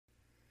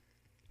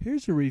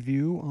Here's a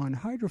review on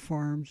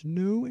Hydrofarm's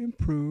new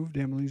improved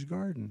Emily's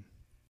Garden.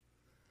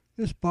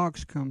 This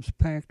box comes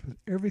packed with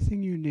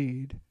everything you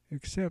need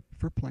except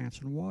for plants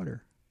and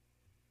water.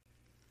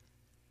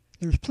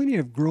 There's plenty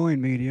of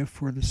growing media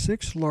for the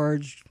 6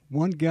 large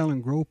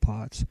 1-gallon grow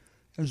pots,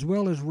 as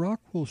well as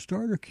rock wool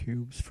starter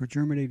cubes for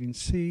germinating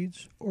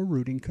seeds or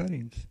rooting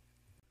cuttings.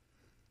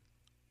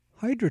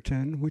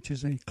 Hydroton, which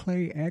is a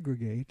clay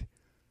aggregate,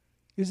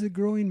 is the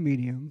growing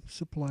medium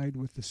supplied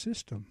with the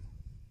system.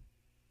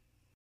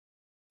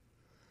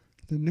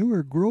 The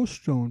newer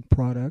Growstone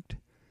product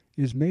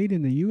is made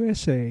in the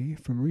USA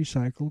from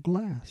recycled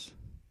glass.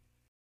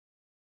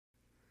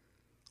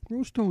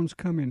 Growstones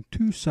come in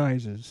 2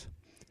 sizes,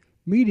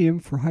 medium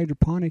for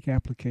hydroponic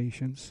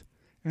applications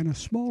and a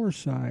smaller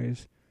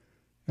size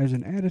as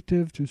an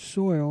additive to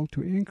soil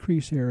to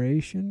increase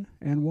aeration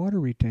and water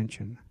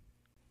retention.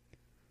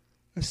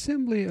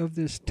 Assembly of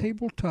this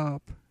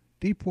tabletop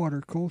deep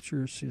water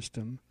culture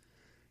system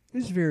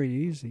is very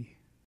easy.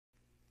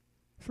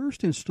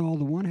 First, install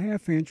the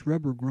 1/2 inch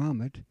rubber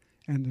grommet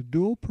and the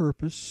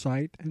dual-purpose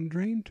sight and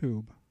drain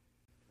tube.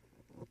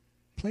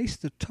 Place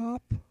the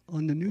top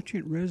on the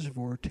nutrient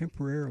reservoir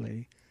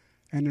temporarily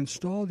and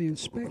install the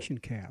inspection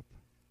cap.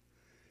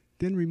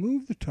 Then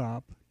remove the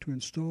top to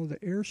install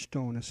the air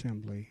stone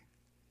assembly.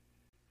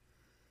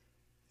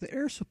 The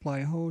air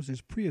supply hose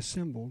is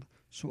pre-assembled,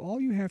 so all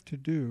you have to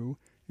do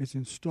is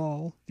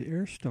install the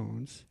air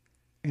stones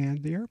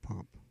and the air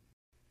pump.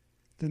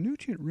 The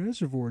nutrient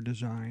reservoir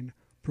design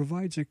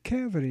provides a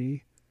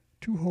cavity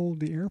to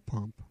hold the air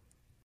pump.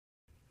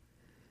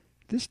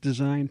 This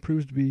design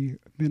proves to be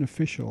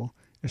beneficial,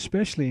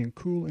 especially in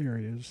cool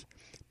areas,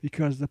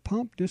 because the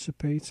pump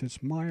dissipates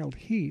its mild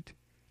heat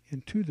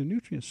into the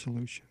nutrient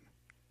solution.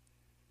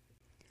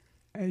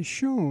 As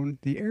shown,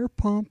 the air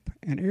pump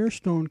and air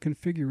stone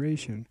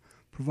configuration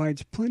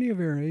provides plenty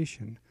of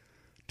aeration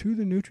to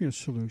the nutrient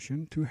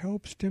solution to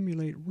help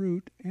stimulate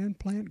root and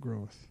plant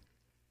growth.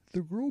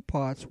 The grow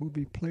pots will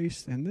be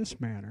placed in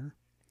this manner,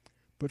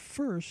 but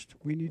first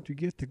we need to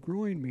get the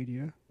growing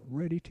media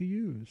ready to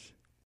use.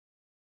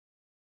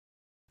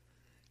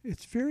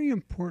 It's very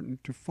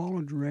important to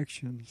follow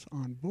directions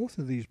on both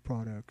of these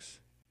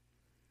products.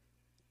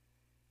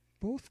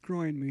 Both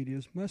growing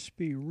medias must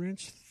be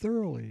rinsed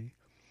thoroughly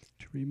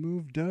to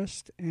remove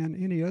dust and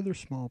any other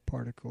small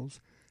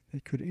particles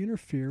that could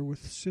interfere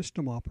with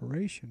system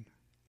operation.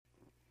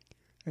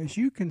 As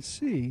you can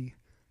see,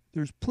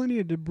 there's plenty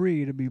of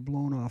debris to be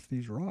blown off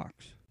these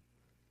rocks.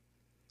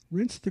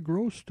 Rinse the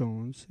grow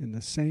stones in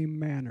the same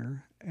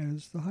manner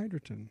as the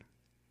Hydroton.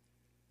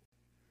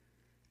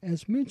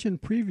 As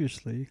mentioned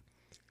previously,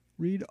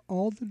 read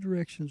all the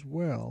directions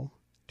well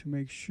to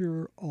make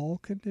sure all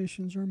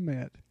conditions are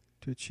met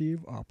to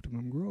achieve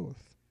optimum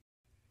growth.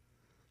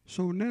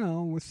 So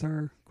now, with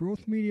our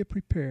growth media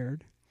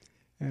prepared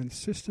and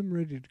system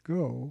ready to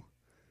go,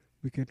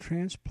 we can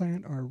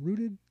transplant our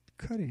rooted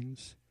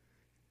cuttings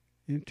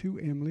into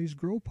Emily's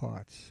grow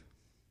pots.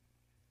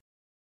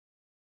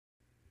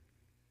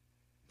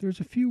 There's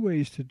a few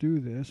ways to do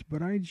this,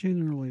 but I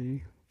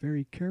generally,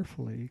 very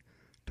carefully,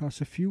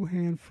 toss a few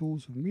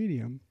handfuls of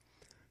medium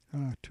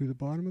to the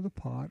bottom of the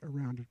pot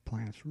around the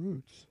plant's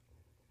roots.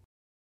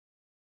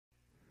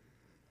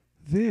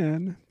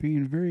 Then,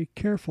 being very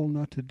careful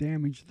not to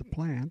damage the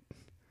plant,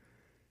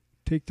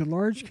 take the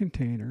large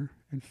container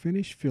and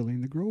finish filling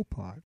the grow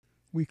pot.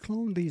 We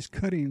cloned these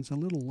cuttings a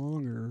little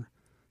longer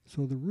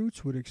so the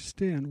roots would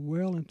extend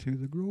well into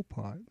the grow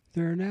pot.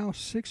 There are now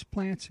 6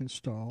 plants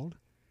installed,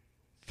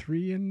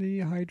 3 in the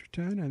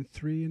Hydroton and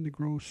 3 in the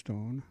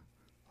Growstone,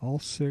 all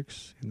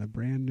 6 in the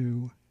brand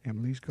new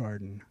Emily's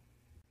Garden.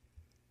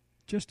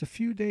 Just a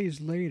few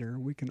days later,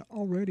 we can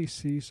already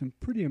see some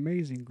pretty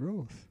amazing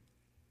growth.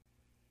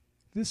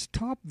 This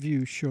top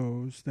view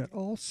shows that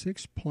all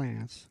 6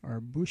 plants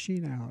are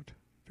bushing out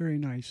very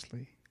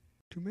nicely.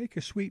 To make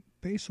a sweet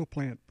basil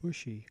plant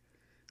bushy,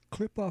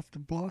 clip off the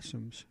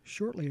blossoms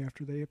shortly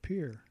after they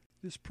appear.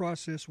 This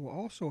process will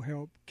also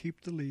help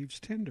keep the leaves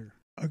tender.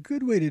 A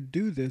good way to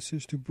do this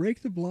is to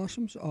break the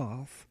blossoms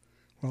off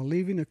while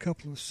leaving a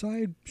couple of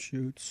side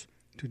shoots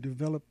to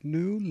develop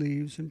new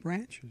leaves and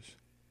branches.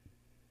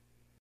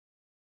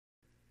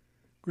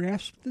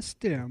 Grasp the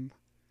stem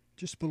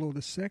just below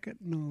the second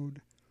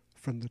node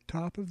from the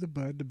top of the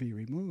bud to be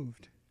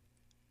removed.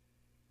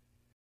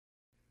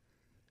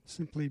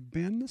 Simply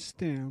bend the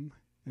stem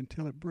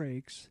until it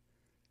breaks,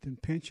 then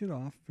pinch it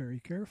off very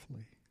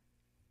carefully.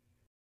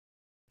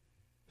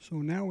 So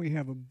now we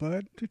have a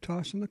bud to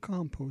toss in the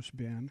compost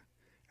bin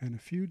and a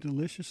few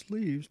delicious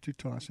leaves to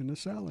toss in a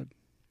salad.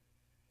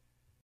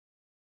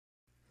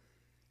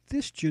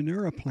 This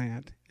Genera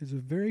plant is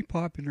a very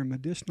popular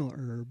medicinal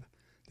herb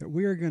that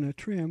we are going to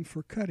trim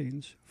for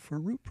cuttings for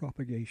root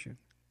propagation.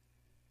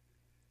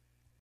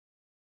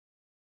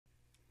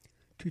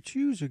 To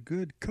choose a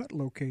good cut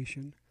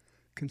location,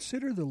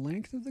 consider the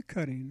length of the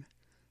cutting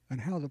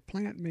and how the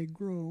plant may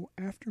grow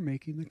after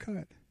making the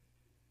cut.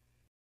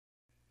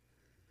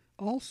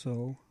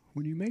 Also,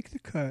 when you make the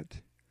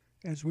cut,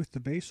 as with the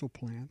basil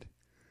plant,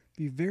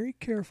 Be very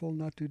careful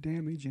not to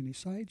damage any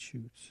side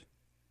shoots.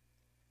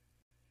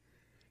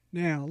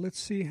 Now let's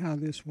see how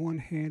this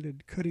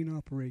one-handed cutting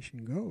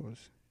operation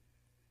goes.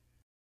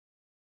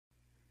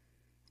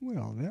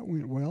 Well, that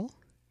went well.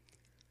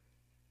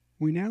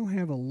 We now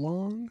have a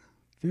long,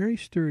 very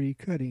sturdy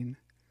cutting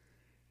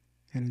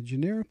and a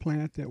genera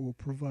plant that will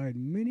provide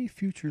many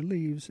future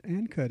leaves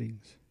and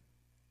cuttings.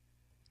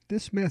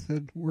 This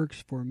method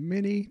works for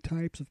many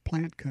types of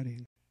plant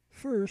cutting.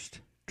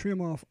 First,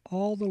 trim off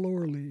all the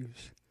lower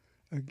leaves,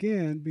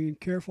 again being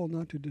careful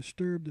not to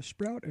disturb the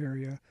sprout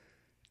area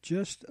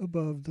just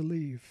above the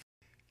leaf.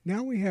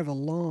 Now we have a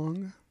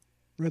long,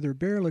 rather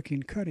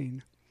bare-looking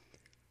cutting,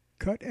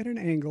 cut at an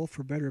angle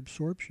for better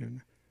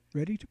absorption,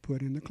 ready to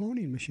put in the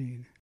cloning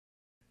machine.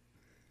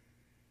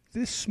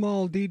 This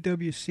small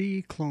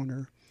DWC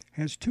cloner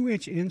has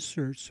 2-inch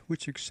inserts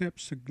which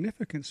accept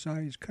significant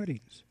size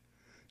cuttings,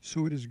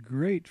 so it is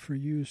great for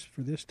use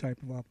for this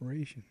type of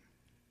operation.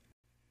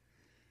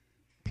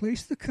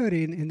 Place the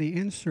cutting in the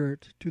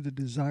insert to the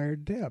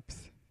desired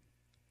depth.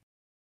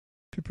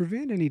 To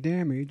prevent any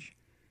damage,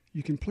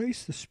 you can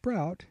place the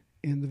sprout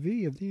in the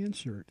V of the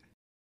insert.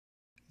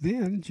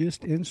 Then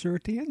just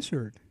insert the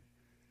insert.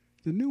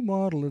 The new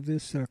model of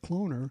this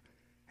cloner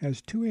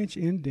has 2-inch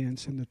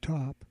indents in the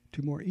top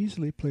to more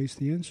easily place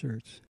the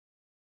inserts.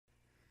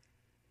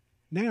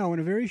 Now, in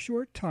a very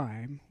short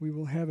time, we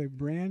will have a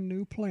brand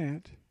new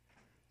plant,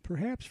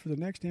 perhaps for the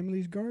next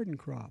Emily's Garden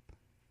crop.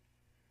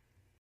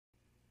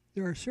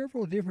 There are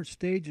several different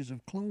stages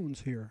of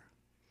clones here.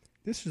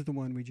 This is the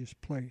one we just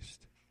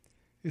placed.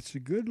 It's a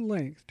good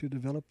length to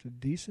develop a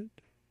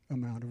decent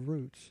amount of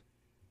roots.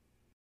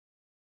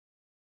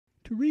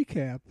 To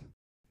recap,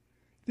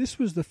 this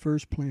was the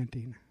first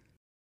planting,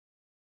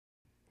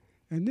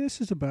 and this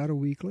is about a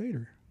week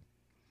later.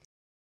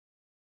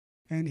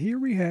 And here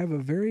we have a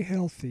very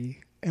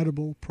healthy,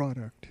 edible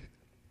product.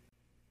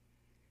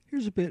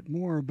 Here's a bit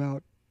more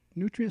about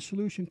nutrient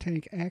solution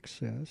tank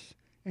access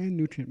and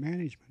nutrient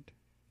management.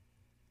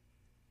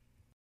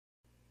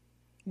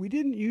 We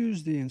didn't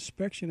use the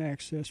inspection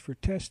access for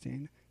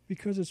testing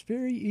because it's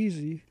very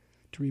easy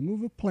to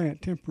remove a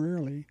plant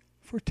temporarily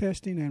for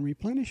testing and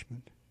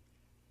replenishment.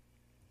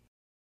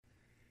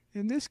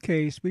 In this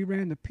case, we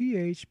ran the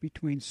pH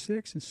between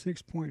 6 and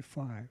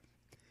 6.5,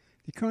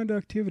 the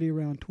conductivity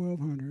around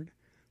 1200,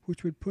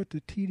 which would put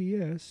the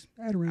TDS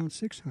at around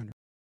 600.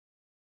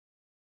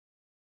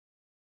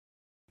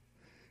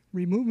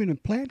 Removing a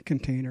plant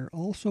container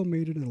also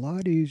made it a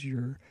lot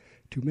easier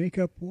to make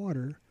up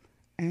water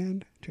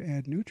and to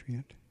add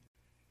nutrient.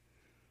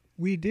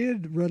 We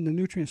did run the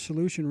nutrient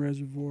solution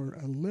reservoir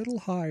a little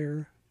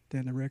higher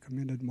than the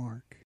recommended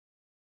mark.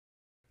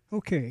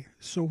 Okay,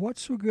 so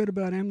what's so good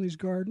about Emily's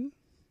Garden?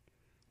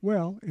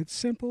 Well, it's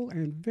simple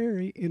and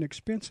very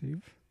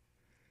inexpensive.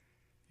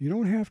 You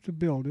don't have to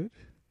build it,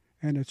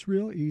 and it's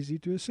real easy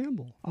to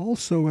assemble.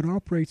 Also, it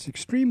operates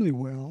extremely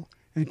well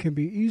and can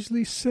be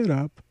easily set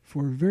up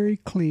for a very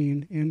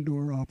clean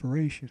indoor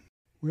operation.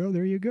 Well,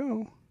 there you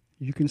go.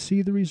 You can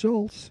see the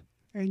results.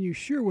 And you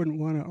sure wouldn't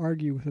want to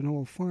argue with an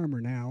old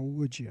farmer now,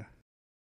 would you?